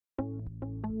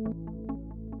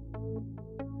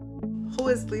Who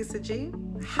is Lisa G?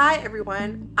 Hi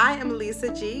everyone, I am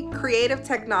Lisa G, creative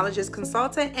technologist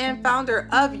consultant and founder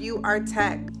of You Are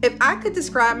Tech. If I could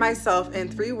describe myself in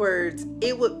 3 words,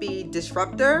 it would be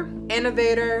disruptor,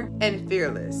 innovator, and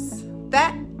fearless.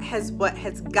 That has what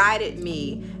has guided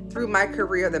me through my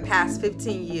career the past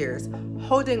 15 years,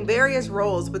 holding various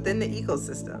roles within the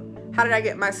ecosystem. How did I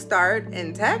get my start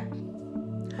in tech?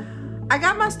 I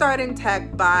got my start in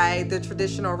tech by the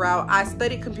traditional route. I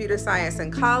studied computer science in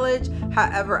college.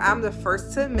 However, I'm the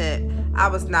first to admit I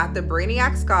was not the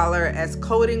brainiac scholar, as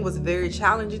coding was very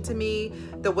challenging to me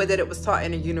the way that it was taught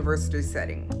in a university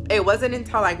setting. It wasn't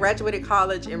until I graduated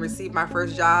college and received my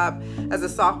first job as a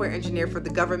software engineer for the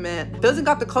government, building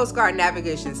out the Coast Guard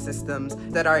navigation systems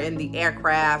that are in the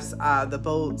aircrafts, the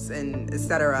boats, and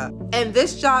etc. And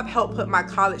this job helped put my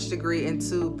college degree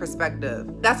into perspective.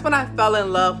 That's when I fell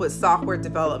in love with software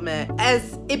development,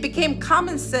 as it became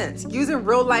common sense, using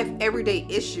real life everyday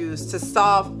issues to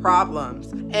solve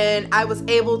problems. And I was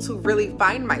able to really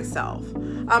find myself.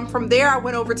 From there, I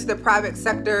went over to the private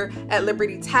sector at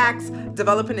Liberty Tax,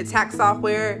 developing the tax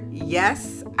software.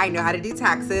 Yes, I know how to do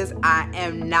taxes. I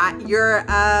am not your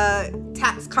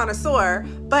tax connoisseur,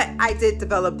 but I did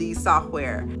develop these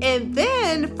software. And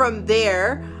then from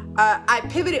there, I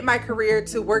pivoted my career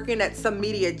to working at some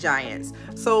media giants.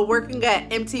 So working at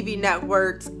MTV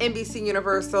Networks, NBC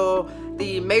Universal,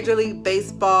 the Major League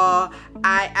Baseball.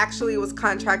 I actually was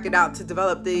contracted out to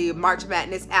develop the March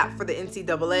Madness app for the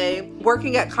NCAA.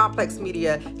 Working at Complex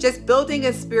Media, just building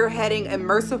and spearheading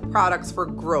immersive products for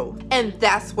growth. And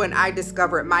that's when I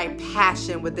discovered my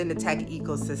passion within the tech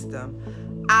ecosystem.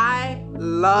 I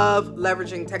love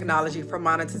leveraging technology for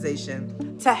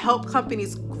monetization to help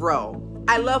companies grow.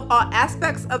 I love all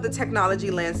aspects of the technology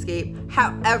landscape.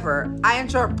 However, I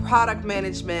enjoy product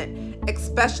management,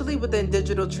 especially within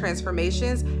digital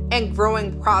transformations and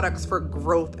growing products for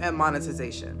growth and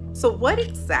monetization. So what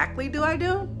exactly do I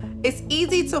do? It's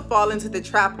easy to fall into the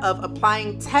trap of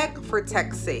applying tech for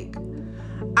tech's sake.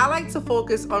 I like to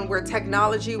focus on where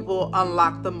technology will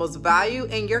unlock the most value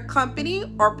in your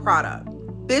company or product.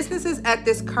 Businesses at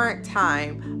this current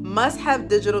time must have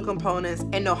digital components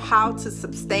and know how to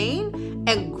sustain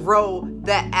and grow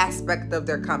that aspect of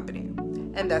their company.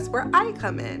 And that's where I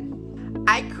come in.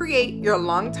 I create your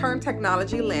long-term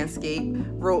technology landscape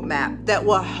roadmap that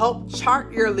will help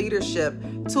chart your leadership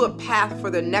to a path for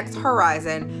the next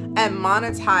horizon and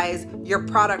monetize your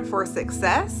product for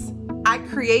success. I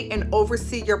create and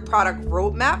oversee your product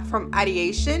roadmap from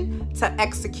ideation to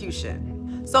execution.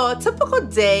 So a typical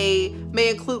day may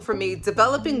include for me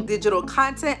developing digital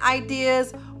content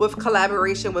ideas with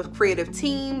collaboration with creative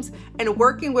teams and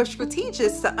working with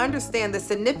strategists to understand the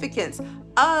significance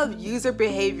of user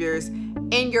behaviors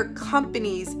in your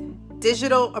company's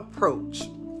digital approach.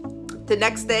 The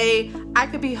next day, I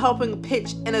could be helping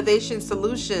pitch innovation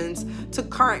solutions to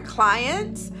current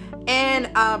clients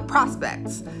and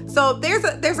prospects. So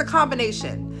there's a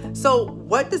combination. So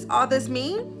what does all this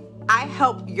mean? I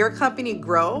help your company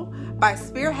grow by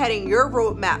spearheading your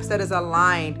roadmaps that is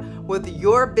aligned with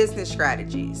your business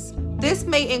strategies. This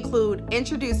may include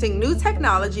introducing new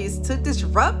technologies to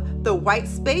disrupt the white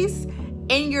space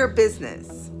in your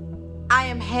business. I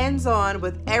am hands-on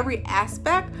with every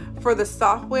aspect for the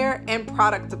software and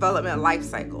product development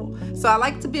lifecycle. So I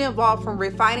like to be involved from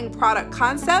refining product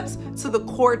concepts to the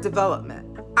core development.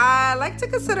 I like to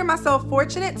consider myself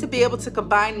fortunate to be able to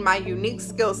combine my unique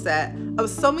skill set of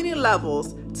so many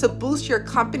levels to boost your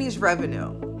company's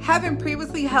revenue. Having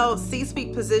previously held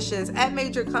C-suite positions at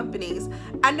major companies,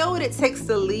 I know what it takes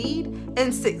to lead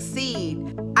and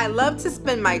succeed. I love to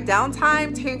spend my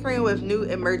downtime tinkering with new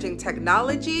emerging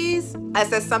technologies,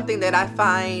 as that's something that I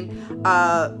find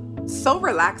so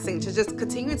relaxing, to just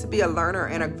continue to be a learner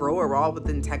and a grower all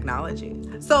within technology.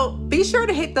 So be sure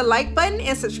to hit the like button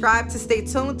and subscribe to stay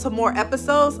tuned to more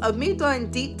episodes of me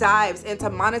doing deep dives into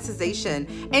monetization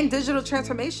and digital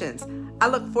transformations. I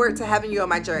look forward to having you on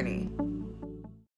my journey.